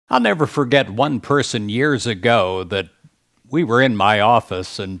I'll never forget one person years ago that we were in my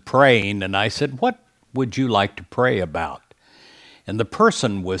office and praying, and I said, "What would you like to pray about?" And the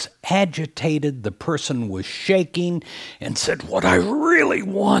person was agitated, the person was shaking, and said, "What I really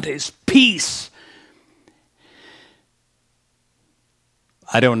want is peace."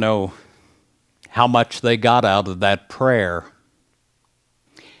 I don't know how much they got out of that prayer,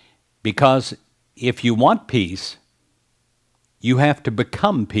 because if you want peace, you have to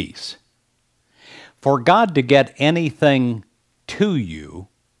become peace. For God to get anything to you,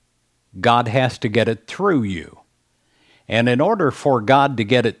 God has to get it through you. And in order for God to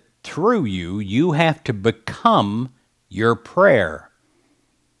get it through you, you have to become your prayer.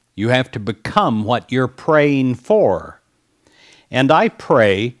 You have to become what you're praying for. And I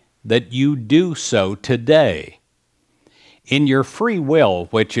pray that you do so today. In your free will,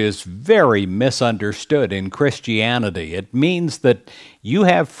 which is very misunderstood in Christianity, it means that you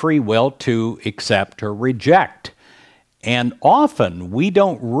have free will to accept or reject. And often we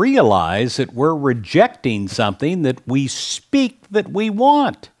don't realize that we're rejecting something that we speak that we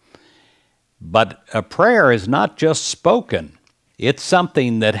want. But a prayer is not just spoken. It's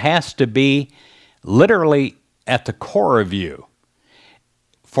something that has to be literally at the core of you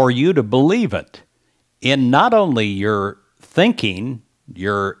for you to believe it in not only your thinking,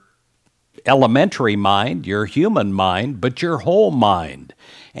 your elementary mind, your human mind, but your whole mind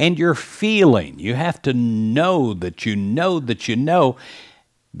and your feeling. You have to know that you know that you know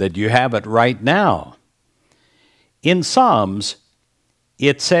that you have it right now. In Psalms,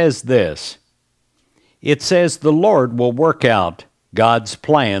 it says this. It says, "The Lord will work out God's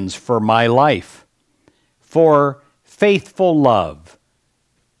plans for my life. For faithful love,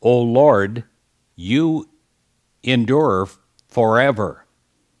 O Lord, you endure forever."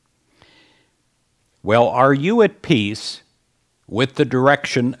 Well, are you at peace with the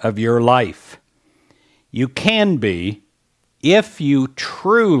direction of your life? You can be if you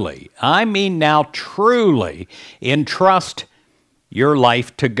truly, I mean now truly, entrust your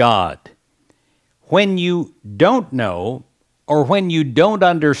life to God. When you don't know or when you don't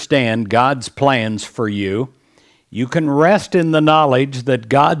understand God's plans for you, you can rest in the knowledge that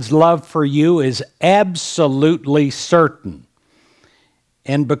God's love for you is absolutely certain.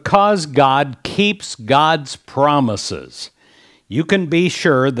 And because God keeps God's promises, you can be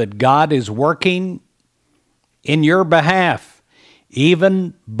sure that God is working in your behalf,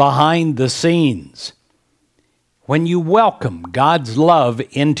 even behind the scenes. When you welcome God's love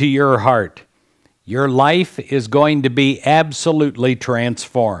into your heart, your life is going to be absolutely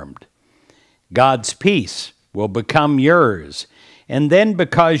transformed. God's peace will become yours. And then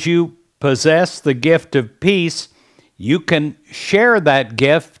because you possess the gift of peace, you can share that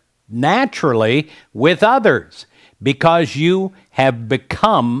gift naturally with others because you have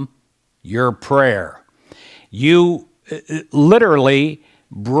become your prayer. You literally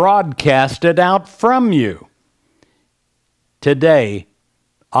broadcast it out from you. Today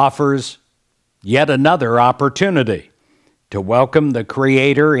offers yet another opportunity to welcome the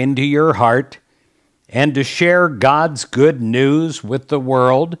Creator into your heart and to share God's good news with the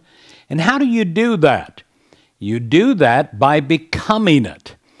world. And how do you do that? You do that by becoming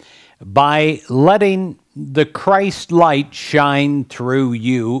it, by letting the Christ light shine through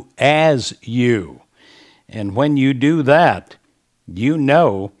you as you. And when you do that, you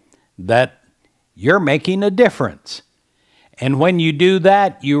know that you're making a difference. And when you do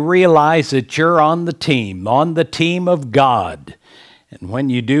that, you realize that you're on the team of God. And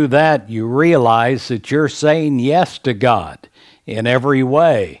when you do that, you realize that you're saying yes to God in every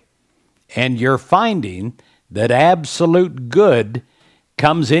way. And you're finding that absolute good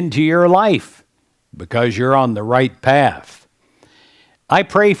comes into your life because you're on the right path. I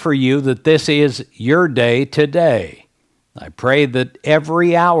pray for you that this is your day today. I pray that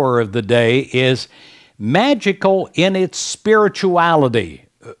every hour of the day is magical in its spirituality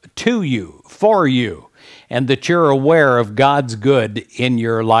to you, for you, and that you're aware of God's good in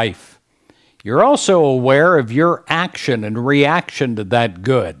your life. You're also aware of your action and reaction to that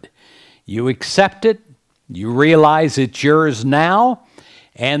good. You accept it, you realize it's yours now,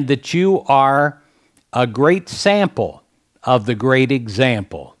 and that you are a great sample of the great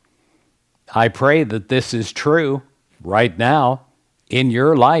example. I pray that this is true right now in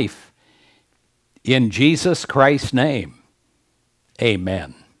your life. In Jesus Christ's name,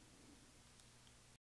 amen.